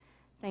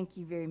Thank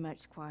you very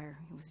much, choir.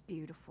 It was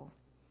beautiful.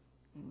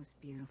 It was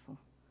beautiful.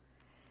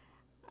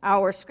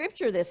 Our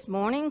scripture this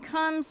morning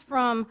comes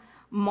from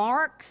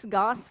Mark's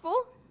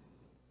Gospel,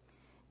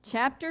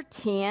 chapter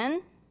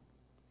 10,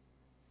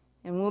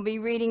 and we'll be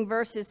reading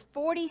verses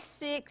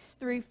 46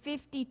 through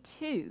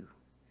 52.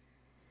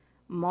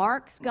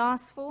 Mark's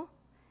Gospel,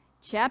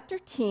 chapter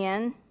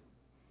 10,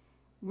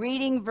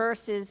 reading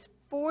verses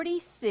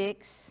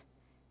 46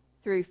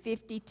 through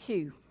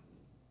 52.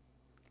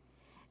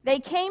 They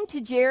came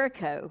to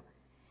Jericho.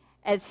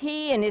 As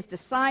he and his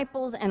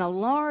disciples and a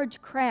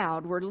large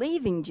crowd were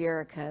leaving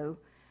Jericho,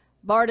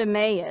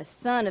 Bartimaeus,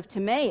 son of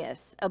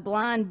Timaeus, a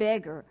blind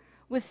beggar,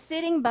 was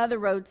sitting by the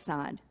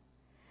roadside.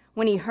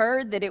 When he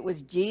heard that it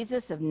was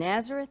Jesus of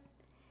Nazareth,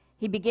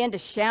 he began to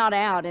shout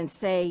out and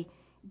say,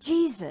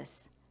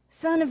 "Jesus,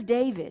 Son of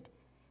David,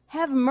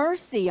 have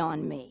mercy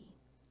on me."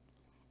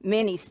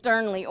 Many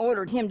sternly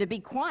ordered him to be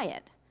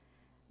quiet,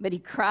 but he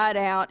cried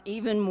out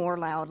even more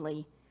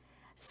loudly,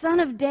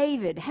 "Son of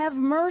David, have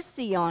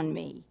mercy on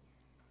me."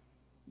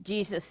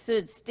 Jesus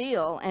stood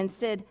still and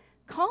said,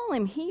 "Call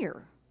him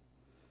here."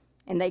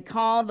 And they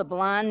called the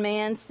blind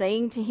man,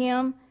 saying to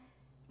him,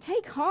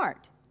 "Take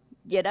heart,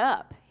 get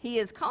up, he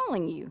is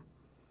calling you."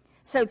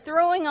 So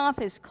throwing off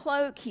his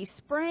cloak, he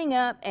sprang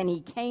up and he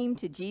came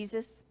to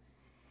Jesus.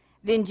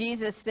 Then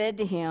Jesus said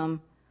to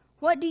him,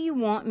 "What do you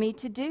want me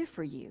to do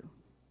for you?"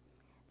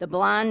 The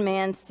blind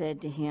man said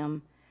to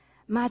him,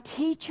 "My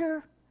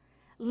teacher,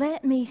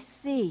 let me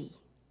see."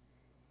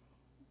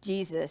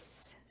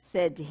 Jesus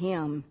said to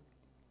him,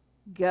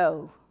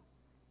 "Go,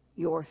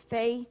 your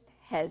faith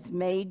has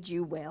made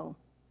you well."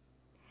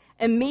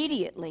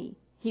 Immediately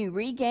he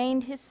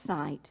regained his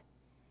sight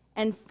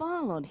and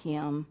followed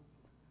him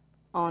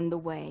on the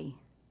way.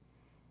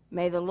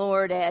 May the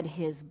Lord add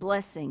his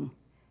blessing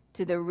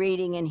to the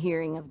reading and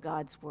hearing of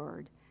God's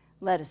word.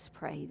 Let us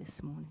pray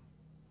this morning.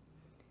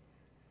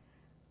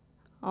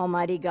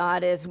 Almighty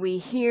God, as we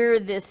hear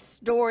this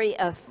story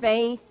of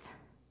faith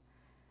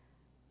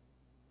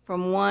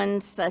from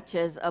one such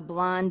as a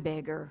blind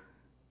beggar,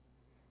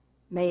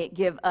 may it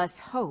give us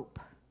hope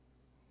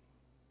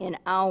in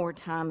our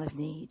time of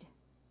need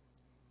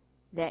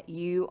that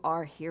you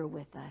are here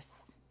with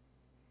us.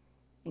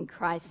 In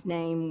Christ's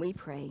name we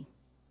pray.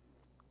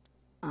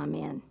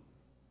 Amen.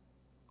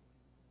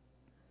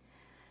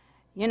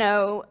 You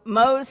know,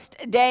 most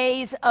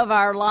days of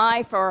our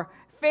life are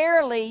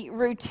fairly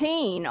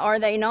routine, are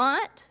they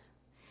not?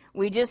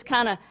 We just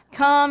kind of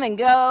come and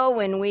go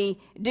and we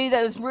do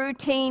those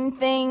routine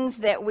things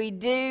that we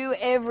do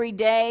every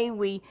day.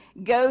 We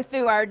go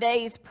through our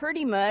days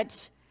pretty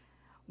much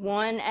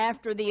one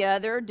after the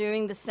other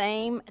doing the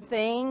same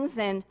things,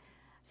 and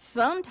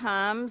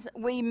sometimes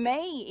we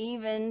may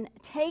even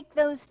take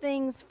those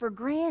things for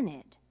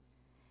granted,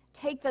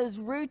 take those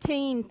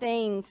routine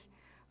things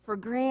for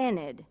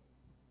granted.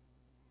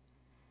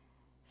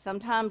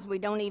 Sometimes we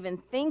don't even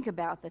think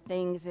about the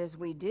things as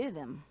we do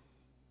them.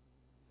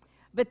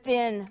 But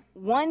then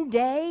one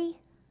day,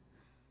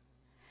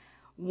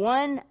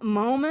 one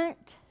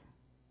moment,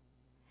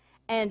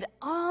 and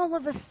all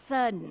of a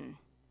sudden,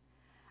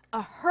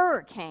 a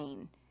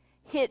hurricane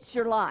hits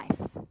your life.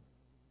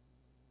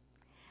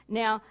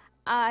 Now,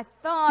 I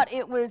thought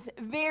it was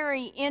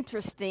very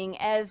interesting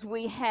as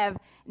we have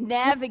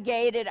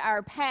navigated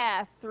our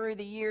path through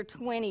the year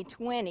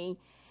 2020,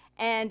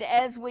 and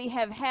as we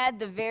have had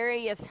the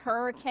various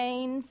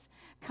hurricanes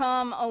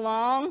come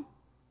along.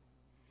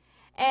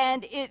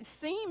 And it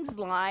seems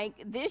like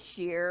this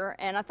year,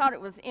 and I thought it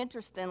was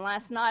interesting,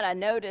 last night I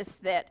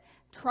noticed that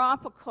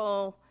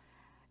Tropical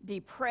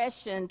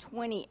Depression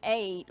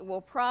 28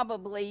 will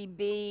probably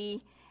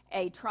be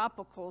a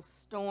Tropical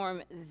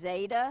Storm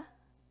Zeta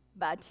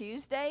by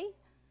Tuesday.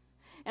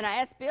 And I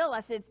asked Bill, I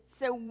said,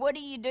 "So what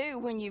do you do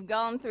when you've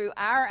gone through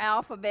our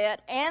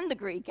alphabet and the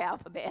Greek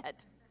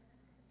alphabet?"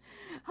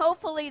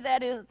 Hopefully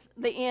that is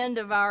the end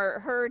of our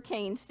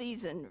hurricane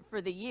season for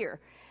the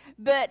year.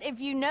 But if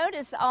you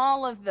notice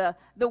all of the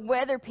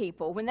weather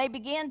people, when they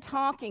began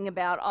talking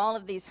about all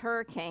of these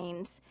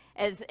hurricanes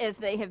as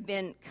they have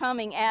been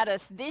coming at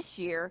us this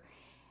year,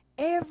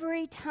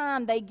 every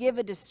time they give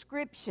a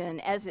description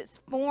as it's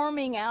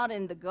forming out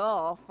in the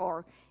Gulf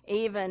or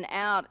even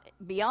out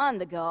beyond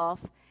the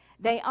Gulf,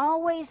 they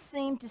always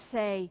seem to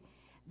say,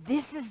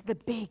 "This is the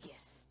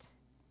biggest.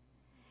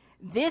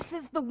 This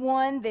is the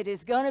one that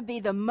is going to be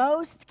the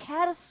most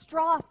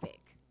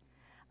catastrophic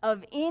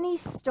of any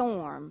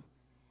storm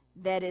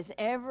that has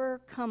ever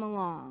come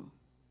along."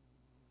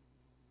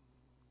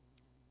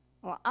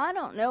 Well, I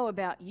don't know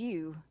about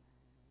you,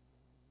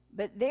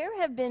 but there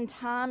have been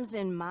times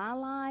in my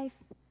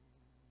life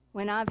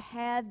when I've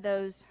had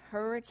those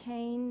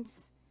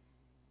hurricanes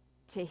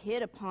to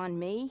hit upon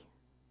me.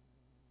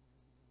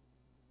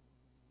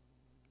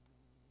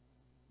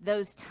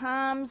 Those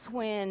times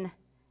when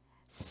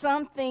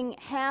something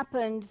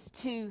happens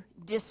to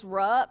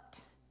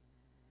disrupt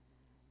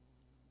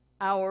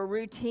our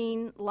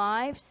routine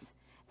lives,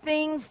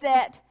 things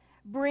that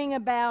bring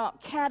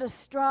about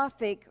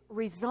catastrophic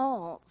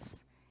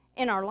results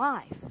in our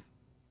life.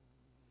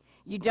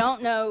 You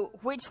don't know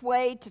which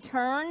way to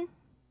turn.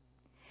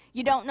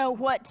 You don't know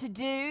what to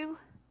do.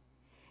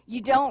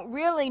 You don't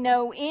really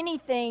know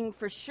anything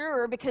for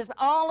sure because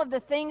all of the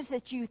things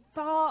that you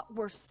thought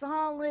were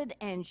solid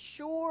and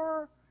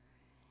sure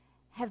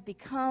have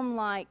become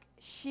like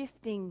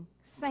shifting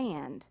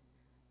sand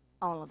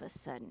all of a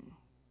sudden.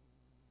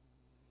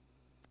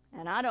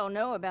 And I don't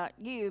know about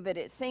you, but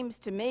it seems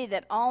to me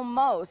that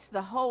almost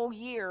the whole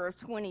year of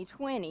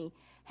 2020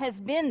 has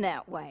been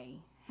that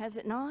way, has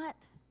it not?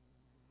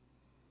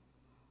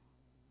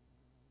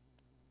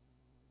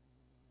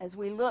 As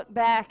we look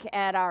back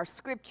at our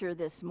scripture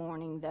this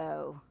morning,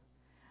 though,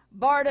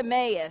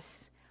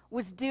 Bartimaeus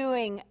was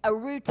doing a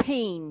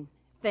routine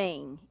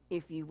thing,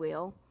 if you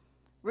will.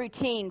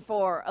 Routine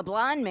for a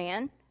blind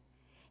man.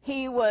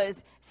 He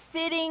was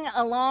sitting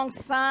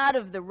alongside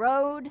of the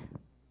road,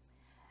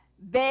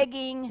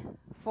 begging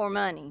for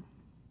money,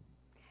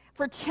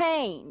 for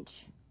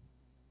change.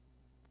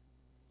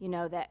 You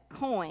know, that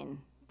coin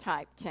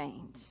type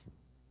change.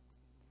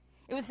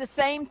 It was the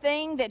same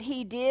thing that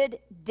he did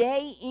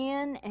day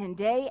in and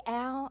day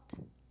out.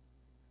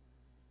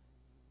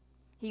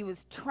 He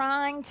was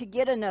trying to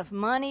get enough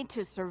money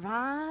to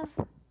survive.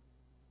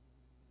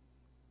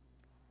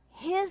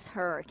 His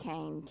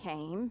hurricane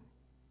came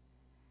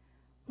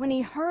when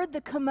he heard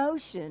the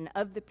commotion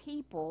of the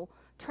people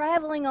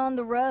traveling on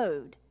the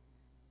road.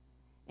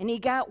 And he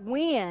got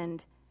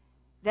wind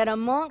that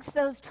amongst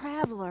those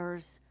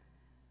travelers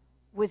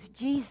was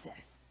Jesus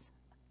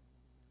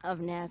of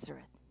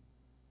Nazareth.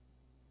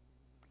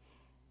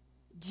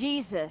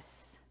 Jesus,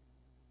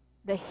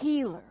 the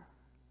healer.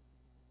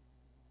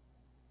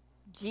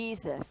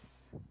 Jesus,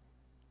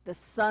 the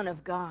Son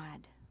of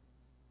God.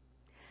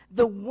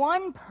 The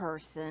one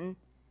person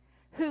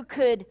who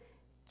could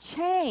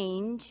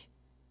change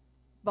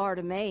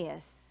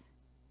Bartimaeus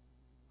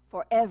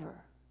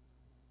forever.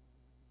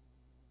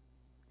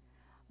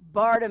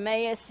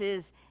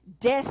 Bartimaeus'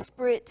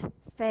 desperate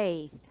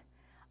faith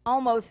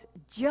almost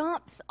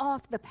jumps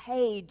off the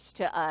page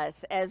to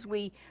us as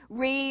we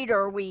read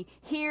or we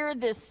hear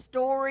this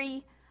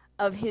story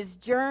of his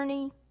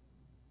journey.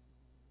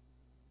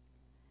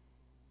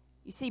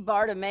 You see,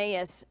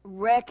 Bartimaeus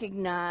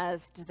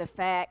recognized the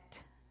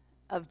fact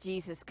of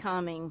Jesus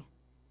coming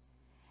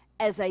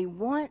as a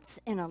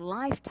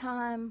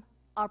once-in-a-lifetime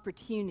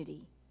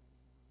opportunity.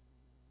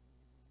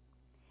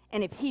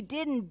 And if he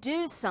didn't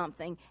do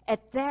something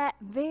at that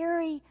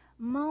very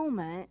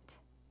moment,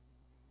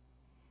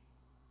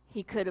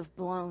 he could have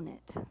blown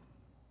it.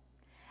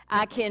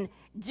 I can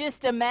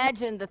just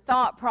imagine the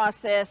thought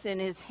process in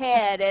his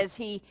head as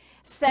he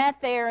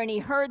sat there and he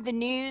heard the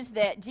news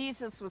that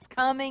Jesus was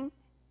coming.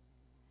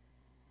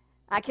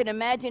 I can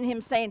imagine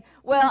him saying,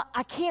 well,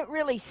 I can't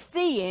really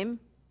see him,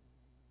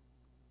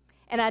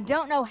 and I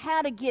don't know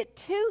how to get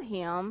to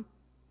him,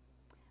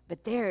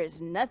 but there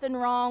is nothing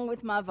wrong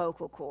with my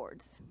vocal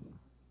cords.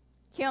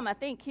 Kim, I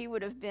think he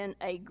would have been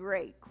a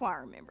great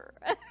choir member.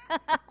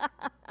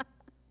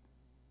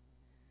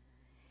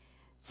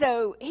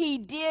 So he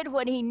did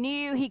what he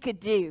knew he could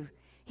do.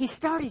 He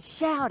started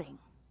shouting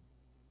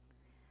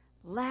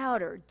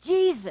louder,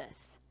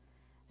 Jesus,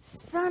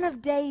 Son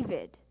of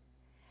David,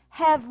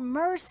 have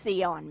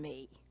mercy on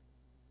me.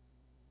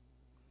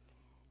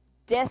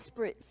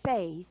 Desperate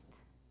faith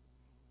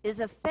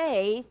is a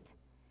faith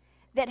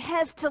that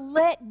has to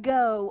let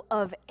go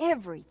of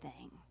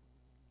everything,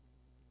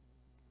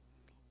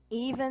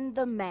 even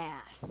the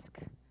mask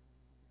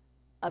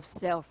of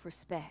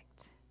self-respect.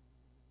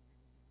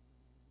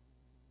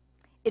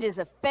 It is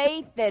a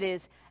faith that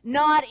is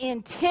not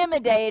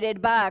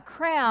intimidated by a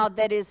crowd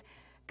that is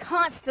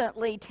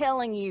constantly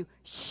telling you,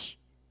 shh,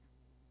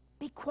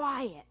 be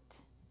quiet,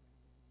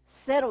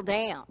 settle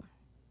down.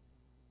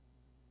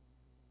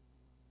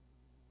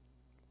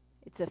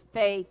 It's a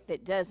faith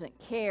that doesn't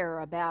care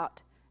about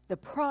the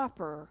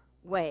proper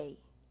way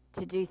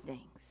to do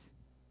things.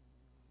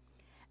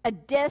 A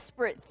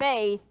desperate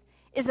faith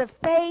is a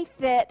faith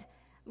that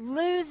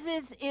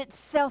loses its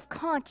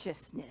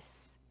self-consciousness,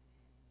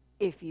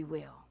 if you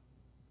will.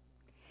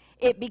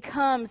 It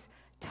becomes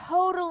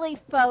totally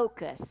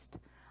focused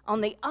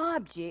on the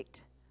object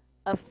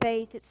of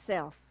faith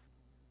itself.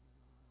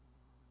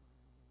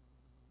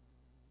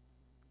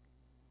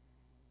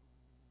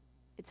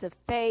 It's a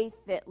faith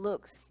that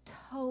looks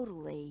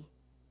totally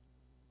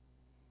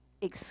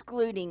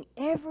excluding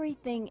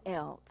everything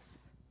else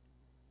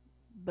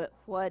but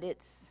what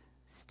it's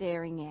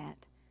staring at.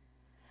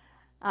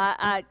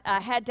 I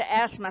had to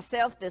ask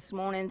myself this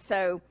morning,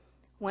 so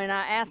when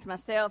I ask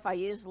myself, I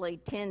usually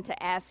tend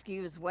to ask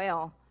you as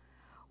well.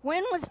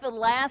 When was the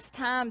last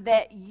time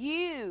that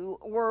you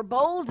were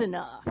bold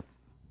enough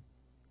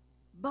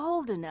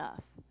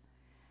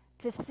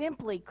to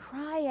simply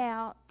cry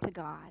out to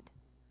God?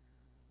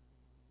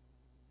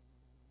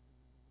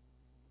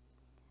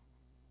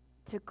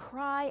 To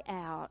cry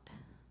out,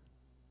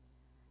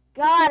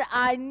 God,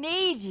 I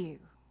need you.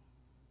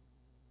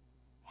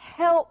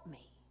 Help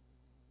me.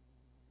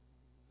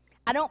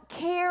 I don't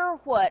care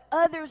what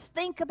others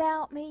think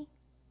about me.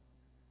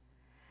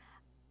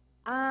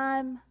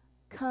 I'm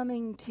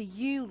coming to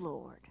you,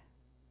 Lord,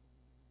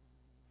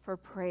 for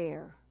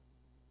prayer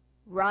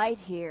right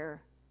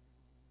here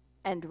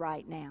and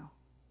right now.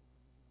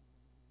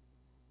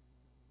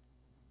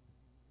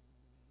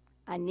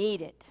 I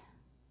need it,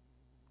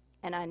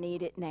 and I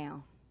need it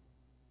now.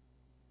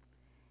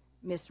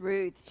 Miss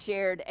Ruth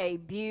shared a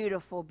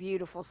beautiful,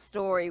 beautiful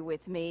story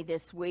with me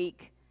this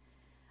week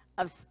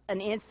of an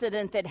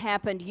incident that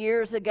happened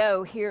years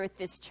ago here at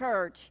this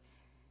church,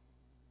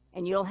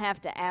 and you'll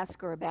have to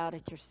ask her about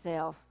it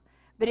yourself.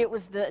 But it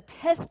was the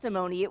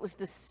testimony, it was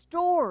the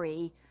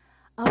story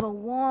of a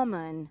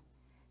woman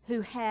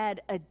who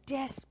had a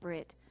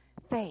desperate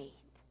faith,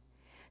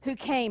 who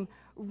came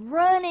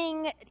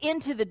running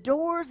into the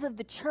doors of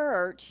the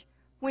church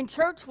when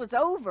church was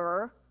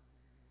over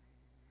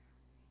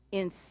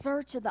in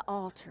search of the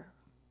altar.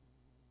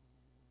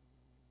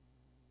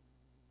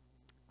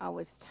 I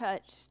was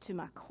touched to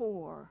my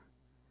core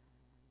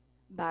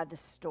by the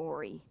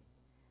story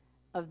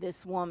of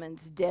this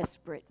woman's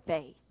desperate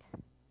faith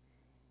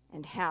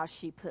and how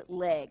she put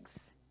legs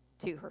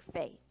to her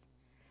faith.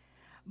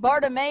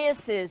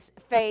 Bartimaeus'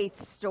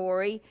 faith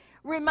story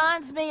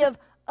reminds me of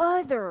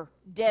other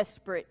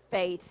desperate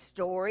faith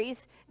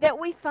stories that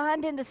we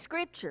find in the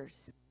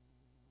scriptures.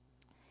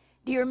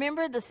 Do you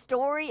remember the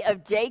story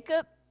of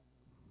Jacob?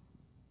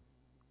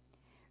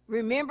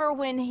 Remember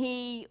when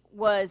he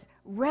was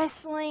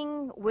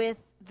wrestling with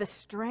the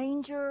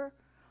stranger,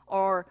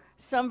 or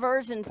some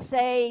versions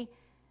say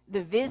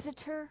the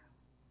visitor?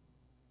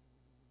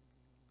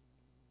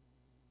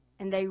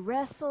 And they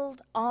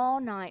wrestled all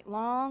night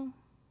long.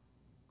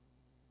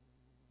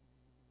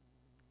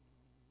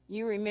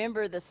 You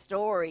remember the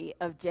story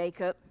of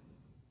Jacob.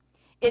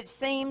 It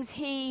seems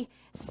he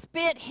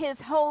spent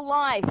his whole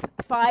life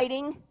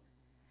fighting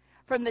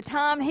from the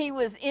time he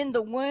was in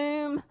the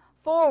womb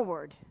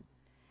forward.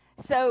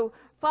 So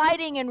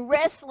fighting and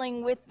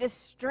wrestling with this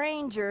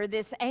stranger,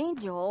 this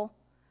angel,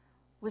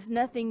 was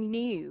nothing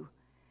new.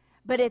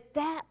 But at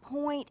that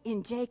point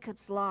in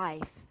Jacob's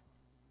life,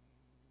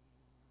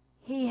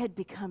 he had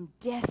become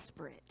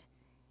desperate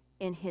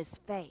in his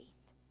faith.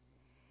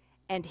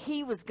 And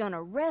he was going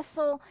to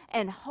wrestle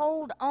and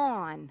hold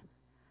on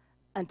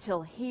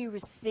until he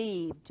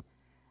received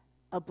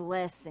a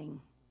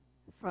blessing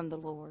from the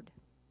Lord.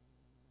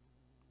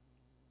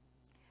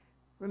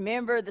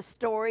 Remember the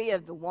story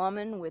of the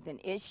woman with an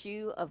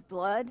issue of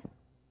blood?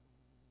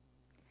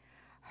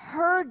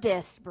 Her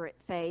desperate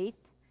faith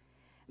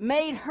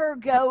made her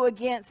go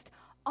against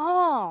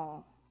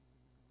all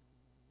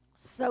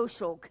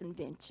social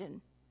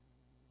convention.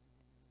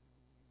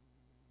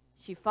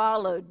 She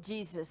followed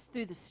Jesus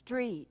through the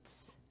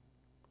streets,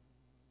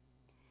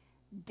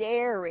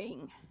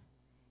 daring,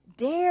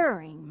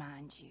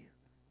 mind you,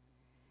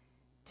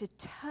 to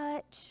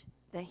touch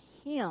the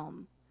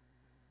hem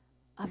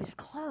of his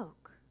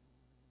cloak.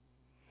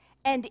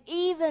 And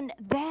even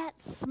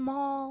that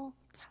small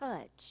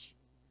touch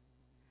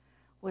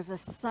was a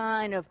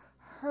sign of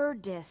her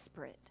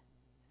desperate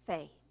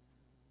faith,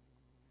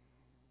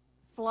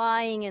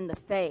 flying in the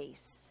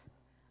face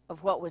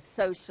of what was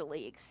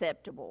socially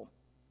acceptable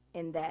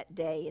in that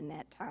day, in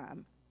that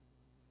time.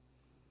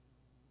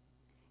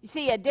 You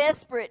see, a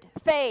desperate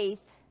faith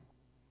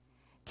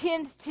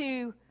tends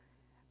to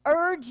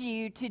urge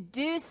you to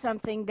do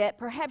something that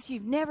perhaps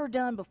you've never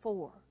done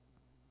before.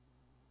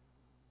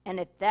 And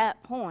at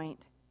that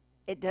point,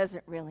 it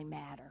doesn't really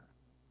matter.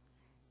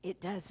 It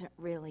doesn't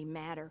really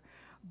matter.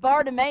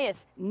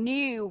 Bartimaeus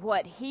knew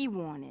what he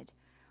wanted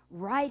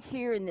right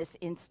here in this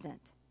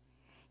instant.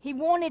 He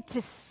wanted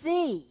to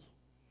see.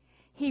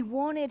 He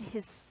wanted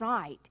his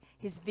sight,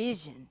 his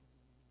vision.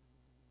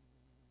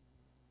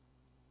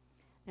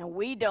 Now,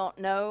 we don't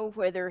know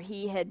whether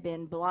he had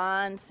been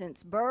blind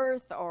since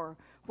birth or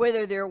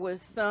whether there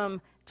was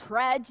some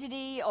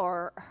tragedy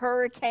or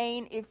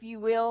hurricane, if you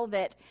will,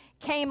 that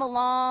came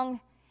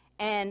along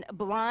and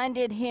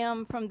blinded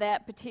him from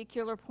that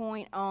particular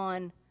point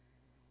on.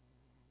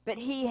 But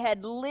he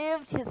had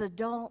lived his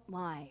adult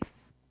life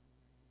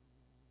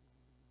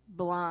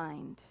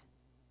blind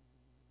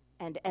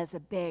and as a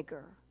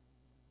beggar,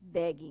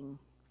 begging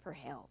for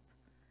help.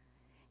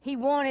 He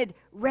wanted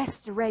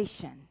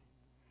restoration,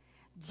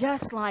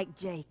 just like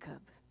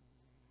Jacob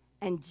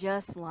and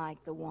just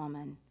like the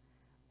woman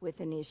with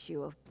an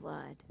issue of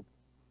blood.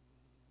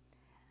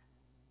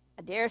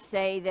 I dare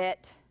say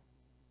that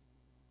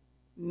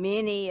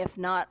many, if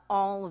not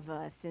all of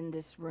us in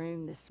this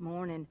room this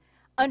morning,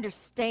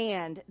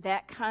 understand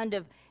that kind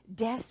of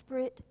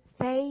desperate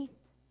faith,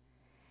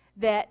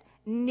 that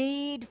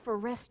need for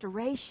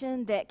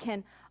restoration that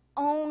can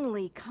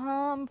only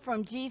come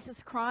from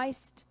Jesus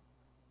Christ.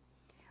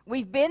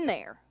 We've been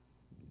there.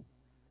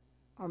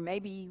 Or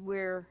maybe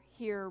we're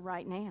here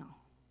right now,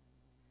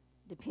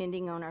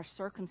 depending on our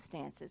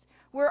circumstances.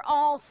 We're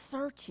all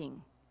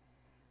searching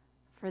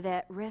for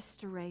that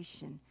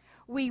restoration.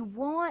 We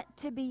want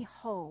to be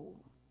whole,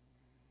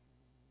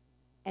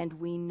 and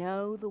we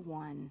know the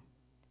one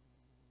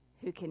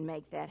who can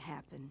make that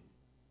happen.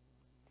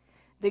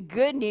 The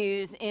good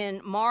news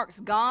in Mark's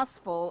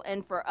gospel,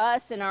 and for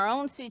us in our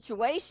own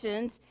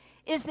situations,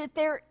 is that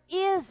there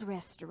is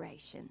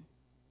restoration.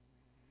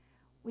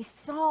 We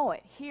saw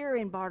it here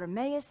in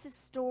Bartimaeus'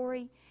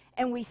 story,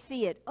 and we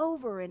see it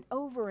over and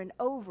over and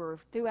over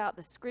throughout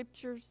the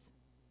Scriptures.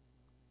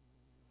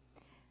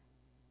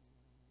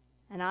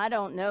 And I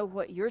don't know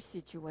what your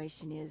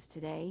situation is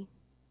today,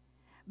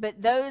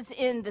 but those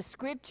in the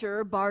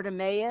Scripture,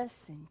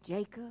 Bartimaeus and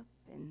Jacob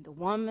and the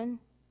woman,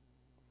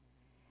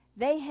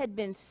 they had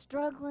been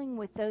struggling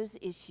with those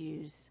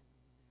issues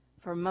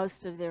for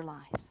most of their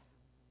lives.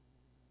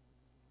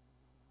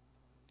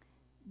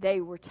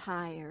 They were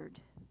tired.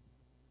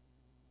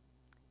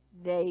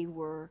 They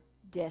were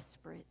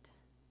desperate.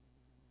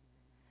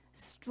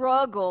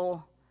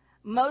 Struggle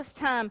most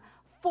time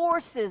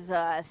forces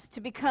us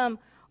to become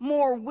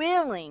more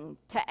willing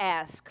to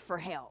ask for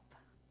help.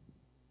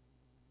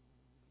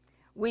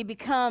 We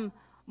become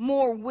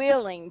more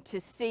willing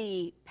to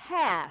see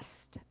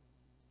past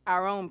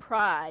our own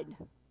pride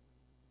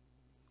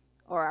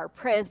or our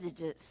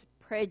prejudices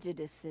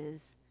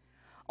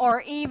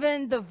or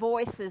even the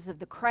voices of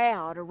the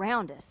crowd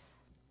around us.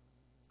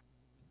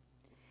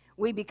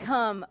 We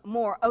become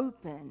more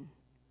open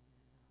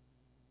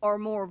or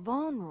more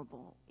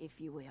vulnerable, if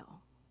you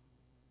will,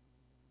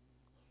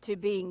 to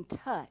being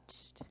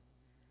touched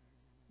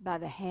by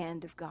the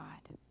hand of God.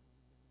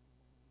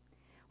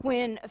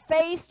 When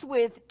faced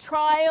with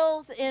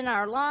trials in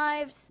our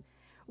lives,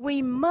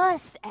 we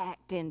must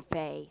act in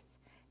faith,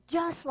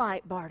 just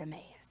like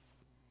Bartimaeus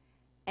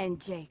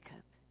and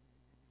Jacob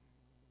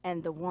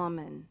and the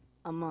woman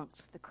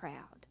amongst the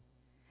crowd.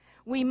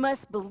 We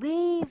must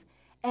believe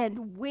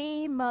and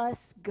we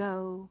must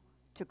go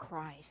to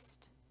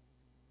Christ.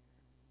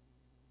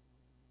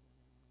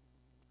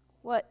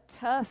 What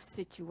tough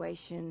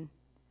situation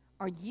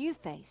are you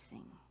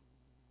facing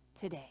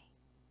today?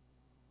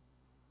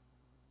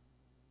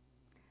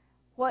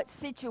 What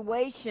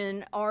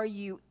situation are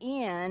you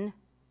in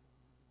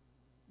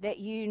that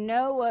you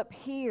know up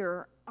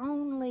here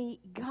only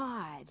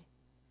God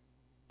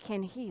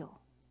can heal?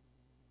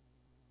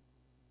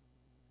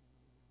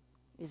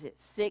 Is it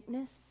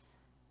sickness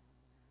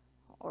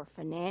or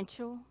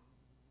financial?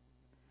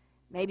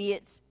 Maybe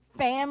it's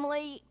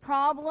family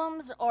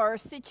problems or a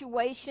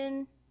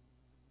situation.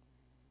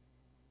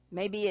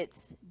 Maybe it's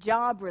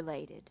job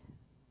related.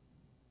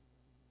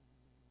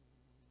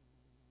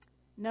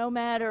 No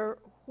matter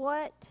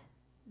what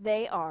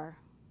they are,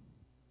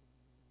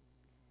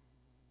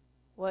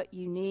 what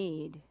you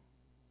need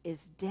is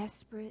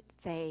desperate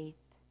faith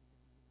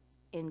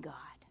in God.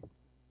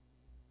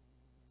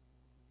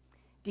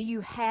 Do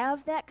you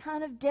have that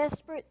kind of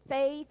desperate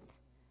faith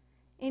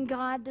in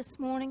God this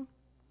morning?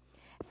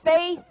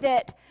 Faith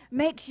that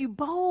makes you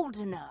bold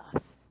enough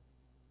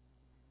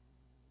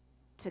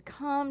to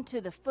come to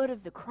the foot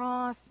of the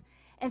cross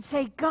and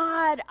say,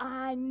 God,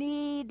 I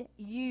need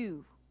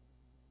you.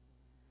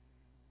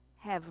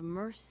 Have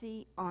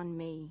mercy on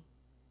me.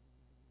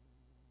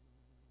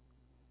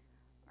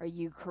 Are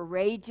you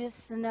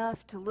courageous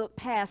enough to look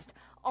past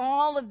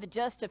all of the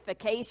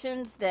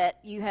justifications that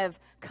you have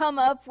come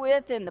up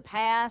with in the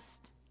past?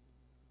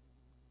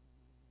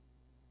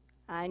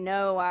 I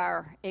know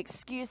our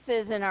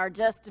excuses and our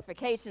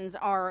justifications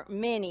are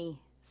many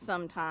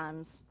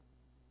sometimes.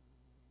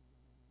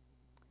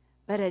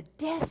 But a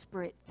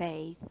desperate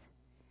faith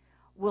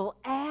will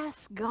ask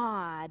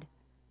God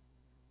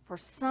for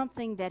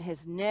something that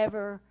has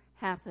never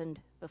happened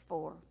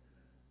before.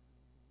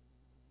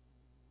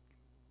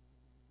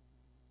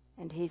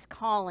 And He's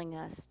calling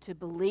us to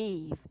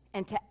believe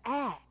and to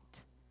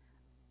act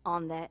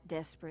on that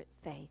desperate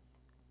faith.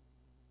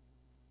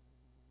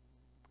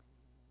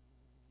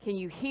 Can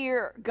you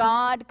hear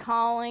God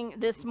calling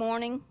this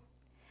morning?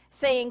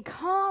 Saying,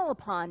 call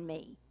upon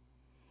me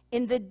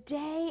in the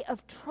day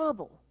of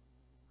trouble.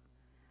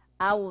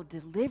 I will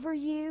deliver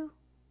you,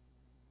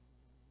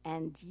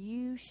 and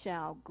you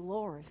shall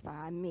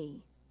glorify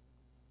me.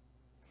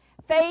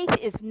 Faith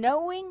is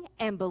knowing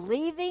and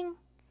believing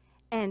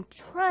and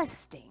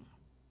trusting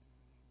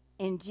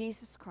in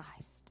Jesus Christ.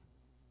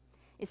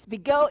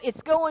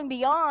 It's going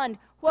beyond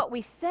what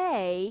we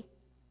say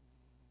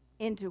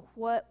into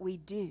what we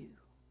do.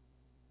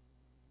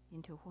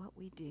 Into what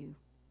we do.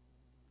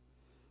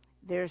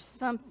 There's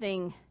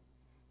something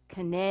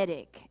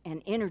kinetic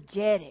and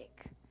energetic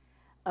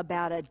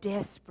about a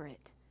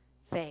desperate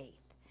faith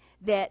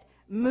that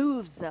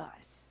moves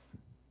us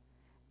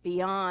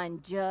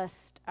beyond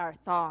just our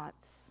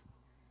thoughts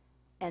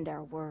and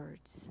our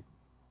words.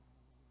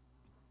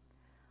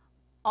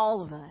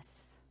 All of us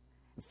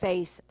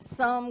face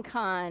some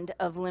kind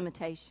of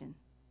limitation.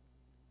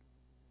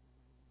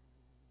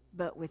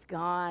 But with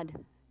God,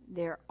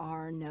 there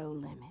are no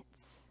limits.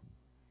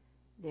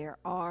 There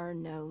are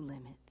no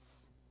limits.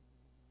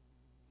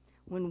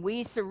 When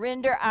we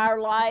surrender our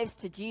lives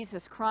to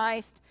Jesus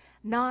Christ,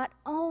 not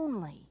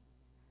only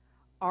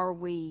are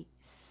we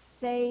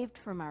saved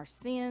from our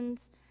sins,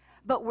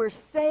 but we're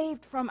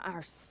saved from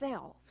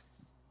ourselves.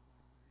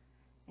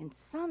 And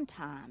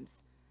sometimes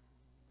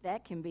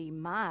that can be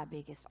my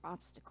biggest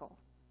obstacle.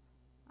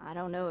 I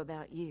don't know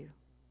about you.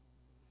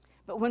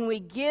 But when we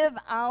give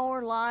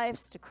our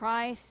lives to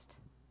Christ,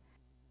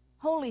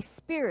 Holy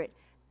Spirit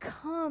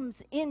comes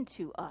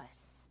into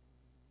us,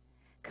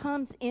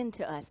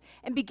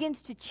 and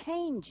begins to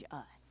change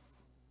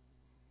us,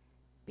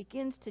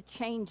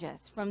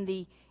 from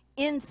the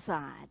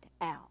inside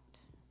out,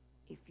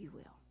 if you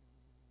will.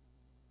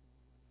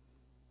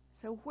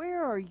 So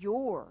where are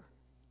your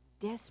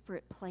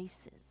desperate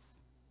places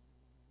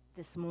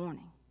this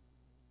morning?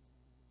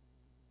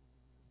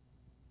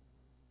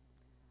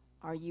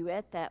 Are you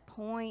at that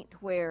point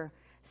where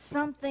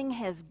something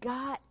has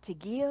got to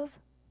give?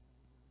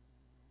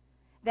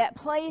 That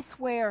place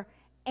where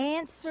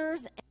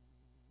answers and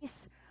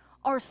peace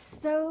are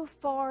so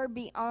far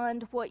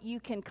beyond what you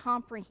can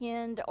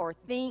comprehend or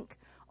think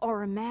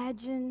or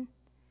imagine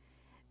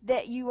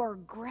that you are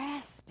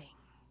grasping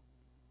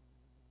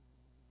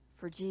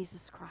for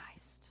Jesus Christ.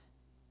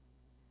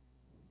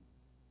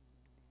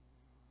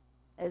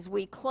 As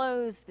we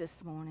close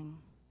this morning,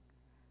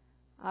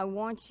 I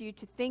want you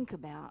to think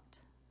about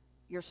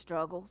your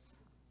struggles,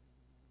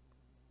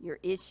 your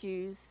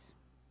issues,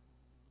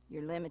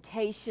 your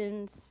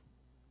limitations,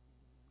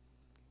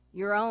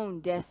 your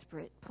own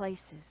desperate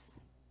places.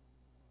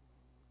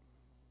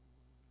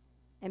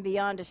 And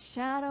beyond a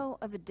shadow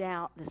of a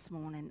doubt this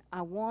morning,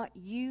 I want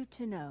you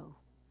to know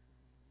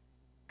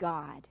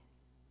God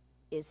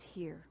is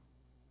here.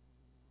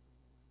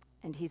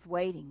 And He's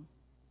waiting.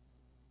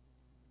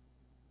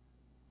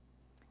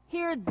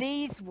 Hear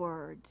these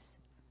words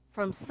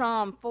from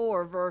Psalm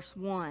 4, verse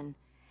 1.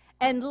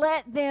 And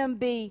let them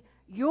be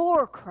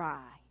your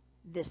cry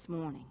this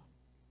morning.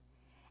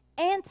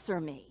 Answer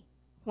me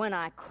when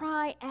I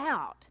cry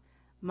out,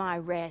 my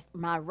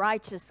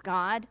righteous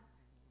God.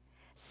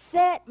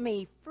 Set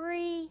me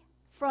free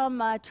from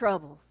my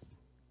troubles.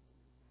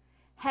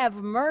 Have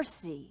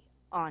mercy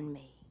on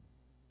me.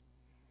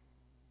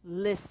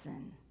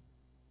 Listen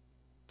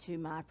to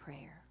my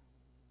prayer.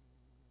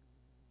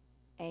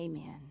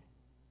 Amen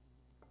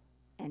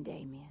and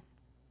amen.